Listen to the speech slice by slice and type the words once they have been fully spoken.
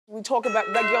we talk about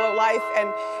regular life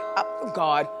and,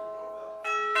 God.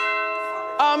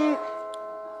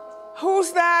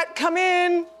 Who's that? Come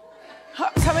in.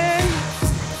 Come in.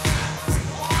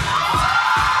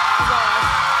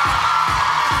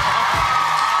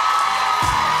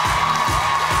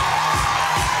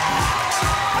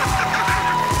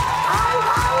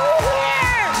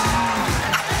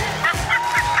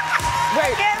 Wait.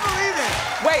 I can't believe it.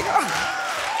 Wait.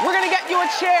 We're gonna get you a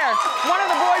chair. One of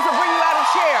the boys will bring you out a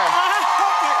chair.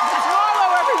 It's Marlo,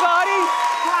 everybody.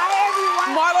 Hi,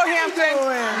 everyone. Marlo Hampton.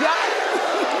 Yep.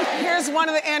 Here's one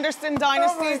of the Anderson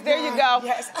dynasties. Oh, there you go.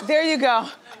 Yes. There you go.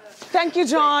 Thank you,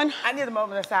 John. I need a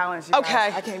moment of silence, you Okay.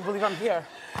 guys. I can't believe I'm here.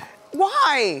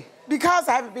 Why? Because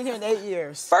I haven't been here in 8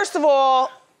 years. First of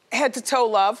all, head to toe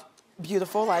love.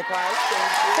 Beautiful, likewise.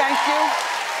 Thank you. Thank you.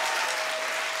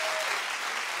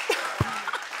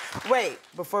 Wait,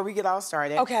 before we get all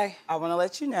started, Okay. I want to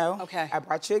let you know. Okay. I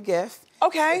brought you a gift.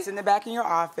 Okay. It's in the back in your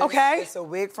office. Okay. It's a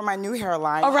wig for my new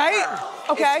hairline. All right.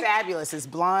 Okay. It's fabulous. It's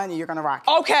blonde, and you're gonna rock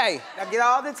it. Okay. Now get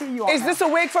all the tea you want. Is this a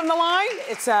wig from the line?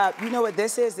 It's you know what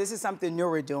this is? This is something new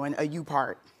we're doing, a U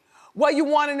part. Well, you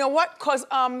want to know what? Cause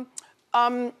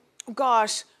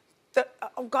gosh,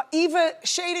 Eva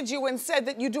shaded you and said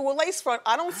that you do a lace front.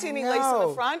 I don't see any lace in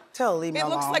the front. Leave me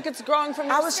alone. It looks like it's growing from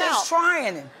your I was scalp. just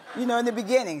trying it. You know, in the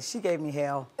beginning, she gave me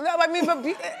hell. No, I mean, but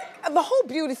the whole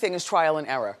beauty thing is trial and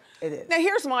error. It is. Now,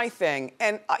 here's my thing.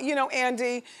 And, you know,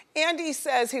 Andy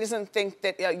says he doesn't think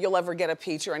that you'll ever get a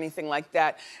peach or anything like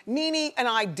that. Nene and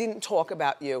I didn't talk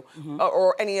about you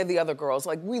or any of the other girls.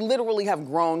 Like, we literally have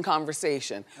grown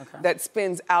conversation that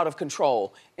spins out of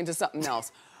control into something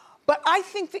else. But I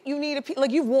think that you need a peach.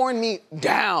 Like, you've worn me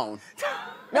down.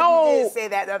 No. You did say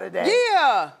that the other day.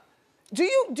 Yeah. Do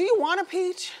you want a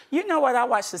peach? You know what? I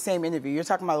watched the same interview. You're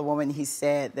talking about the woman. He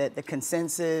said that the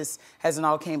consensus hasn't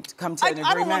all come to an agreement.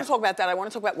 I don't want to talk about that. I want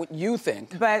to talk about what you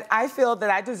think. But I feel that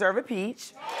I deserve a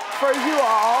peach for you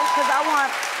all because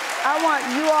I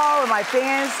want you all and my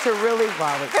fans to really.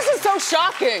 Wow, this is so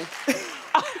shocking.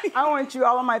 I want you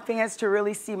all of my fans to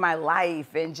really see my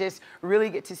life and just really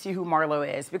get to see who Marlo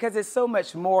is because it's so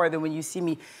much more than when you see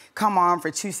me come on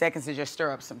for 2 seconds and just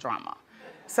stir up some drama.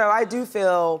 So I do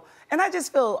feel, and I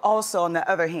just feel also on the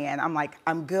other hand,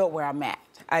 I'm good where I'm at.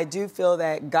 I do feel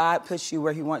that God puts you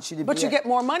where he wants you to be. But you get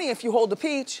more money if you hold the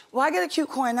peach. Well, I get a cute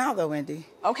coin now though, Wendy.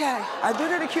 Okay. I do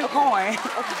get a cute coin.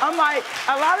 I'm like,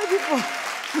 a lot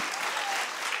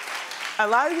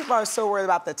of people are so worried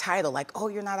about the title, like, oh,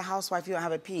 you're not a housewife, you don't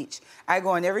have a peach. I go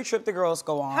on every trip the girls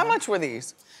go on. How much were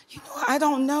these? You know, I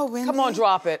don't know, Wendy. Come on,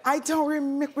 drop it. I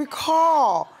don't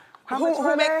recall. How much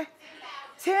were they?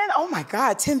 10? Oh my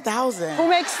God, 10,000. Who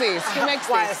makes these? Who makes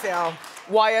these? YSL.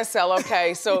 YSL,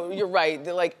 okay, so you're right.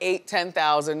 They're like 8,000,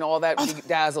 10,000, all that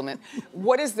bedazzlement.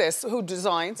 What is this? Who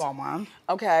designs? Balmain.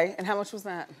 Okay, and how much was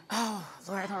that? Oh,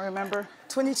 Lord, I don't remember.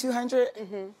 2,200.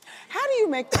 How do you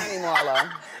make money,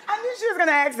 Marlo? I knew she was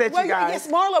gonna ask that, well, you guys. Yes,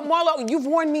 Marlo, you've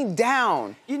worn me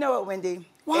down. You know what, Wendy?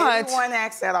 What? Everyone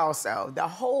asks that also. The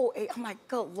whole, I'm like,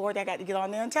 good Lord, I got to get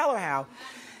on there and tell her how.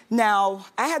 Now,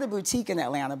 I had a boutique in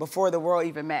Atlanta before the world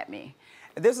even met me.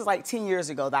 This was like 10 years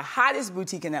ago, the hottest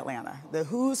boutique in Atlanta. The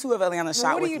who's who of Atlanta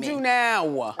shot with me. What do you do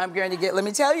now? I'm going to get, let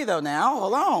me tell you though now,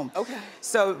 hold on. Okay.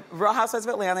 So Real Housewives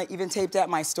of Atlanta even taped at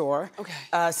my store.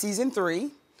 Okay. Season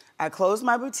 3, I closed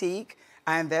my boutique,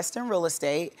 I invest in real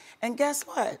estate, and guess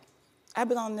what? I've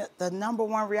been on the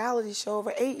 #1 reality show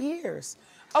over 8 years.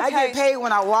 Okay. I get paid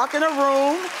when I walk in a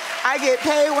room. I get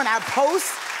paid when I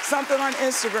post something on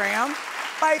Instagram.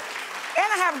 Like, and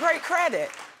I have great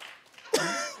credit.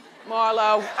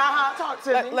 Marlo. Talk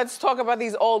to me. Let's talk about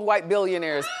these old white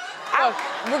billionaires.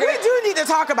 We do need to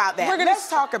talk about that. Let's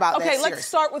talk about that. Okay, seriously. let's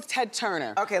start with Ted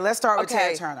Turner. Okay, let's start with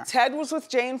Ted Turner. Ted was with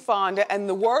Jane Fonda, and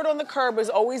the word on the curb has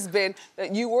always been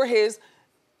that you were his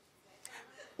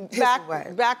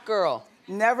back girl.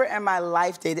 Never in my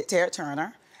life dated Ted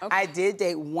Turner. Okay. I did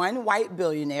date one white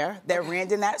billionaire that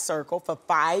ran in that circle for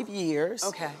 5 years.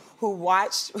 Okay. Who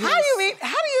watched. How do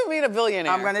you meet a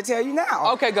billionaire? I'm gonna tell you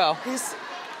now. Okay, go.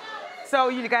 So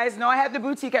you guys know I had the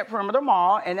boutique at Perimeter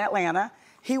Mall in Atlanta.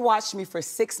 He watched me for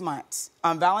 6 months.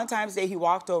 On Valentine's Day, he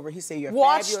walked over. He said, "You're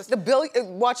fabulous." The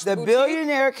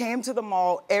billionaire came to the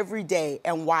mall every day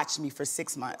and watched me for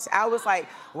 6 months. I was like,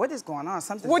 "What is going on?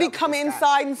 Something." Would he come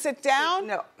inside and sit down?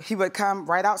 No, he would come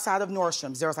right outside of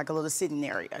Nordstrom's. There was like a little sitting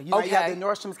area. You know, you have the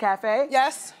Nordstrom's cafe.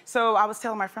 Yes. So I was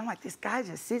telling my friend, like, this guy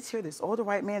just sits here. This older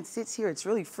white man sits here. It's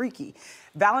really freaky.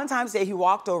 Valentine's Day, he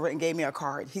walked over and gave me a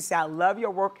card. He said, "I love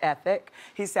your work ethic."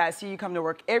 He said, "I see you come to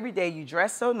work every day. You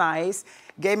dress so nice."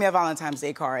 Gave me a Valentine's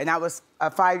Day card, and that was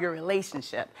a 5-year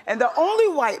relationship. And the only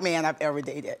white man I've ever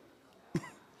dated.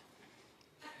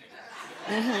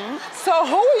 So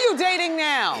who are you dating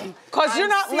now? Because you're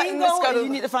not letting this go to... You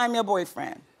need to find me a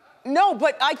boyfriend. No,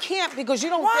 but I can't because you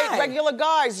don't date regular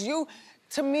guys.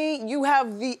 To me, you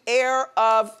have the air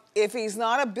of, if he's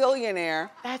not a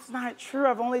billionaire. That's not true.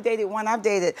 I've only dated one. I've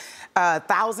dated a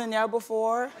thousandaire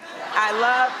before. I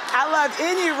love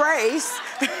any race.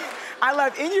 I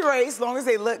love any race, as long as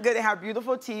they look good and have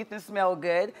beautiful teeth and smell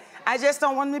good. I just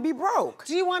don't want them to be broke.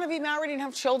 Do you want to be married and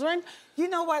have children? You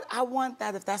know what? I want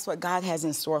that if that's what God has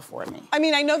in store for me. I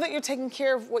mean, I know that you're taking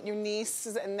care of what, your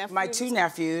nieces and nephews? My 2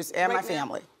 nephews and my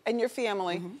family. And your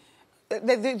family.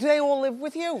 Do they all live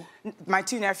with you? My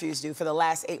 2 nephews do for the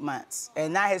last 8 months.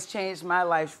 And that has changed my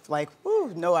life like,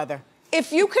 no other.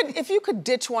 If you could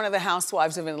ditch one of the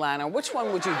housewives of Atlanta, which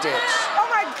one would you ditch? Oh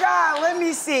my God, let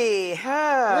me see.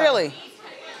 Really?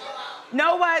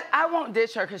 Know what? I won't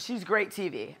ditch her because she's great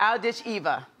TV. I'll ditch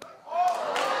Eva.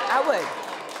 I would.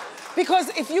 Because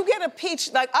if you get a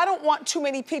peach, like, I don't want too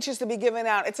many peaches to be given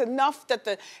out. It's enough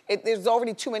that there's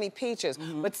already too many peaches.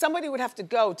 But somebody would have to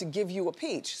go to give you a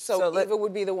peach. So Eva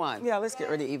would be the one. Yeah, let's get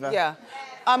rid of Eva. Yeah.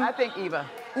 I think Eva.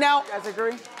 Now, you guys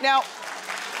agree? Now,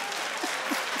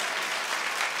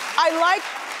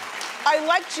 I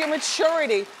liked your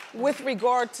maturity with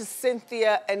regard to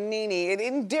Cynthia and Nene. It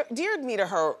endeared me to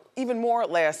her even more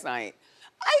last night.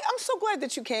 I'm so glad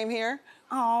that you came here.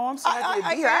 Oh, I'm so happy to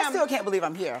be here. I still can't believe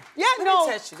I'm here. Yeah, Let no.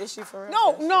 me touch you. Is she for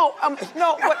real? No,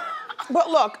 but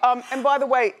look, and by the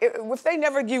way, if they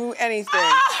never give you anything. I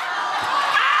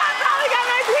probably got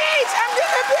my peach. I'm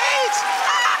getting a peach.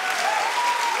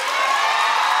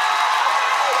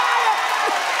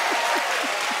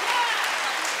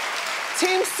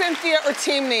 Team Cynthia or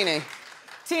Team Nene?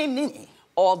 Team Nene.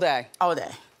 All day. All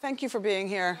day. Thank you for being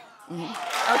here.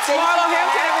 It's Marlo,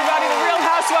 Hampton, everybody. The Real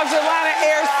Housewives of Atlanta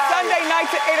airs Sunday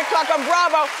nights at 8 o'clock on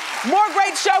Bravo. More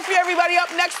great show for you, everybody. Up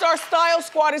next, our Style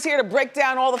Squad is here to break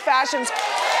down all the fashions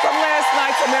from last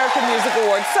night's American Music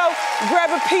Awards. So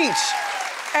grab a peach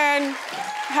and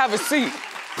have a seat.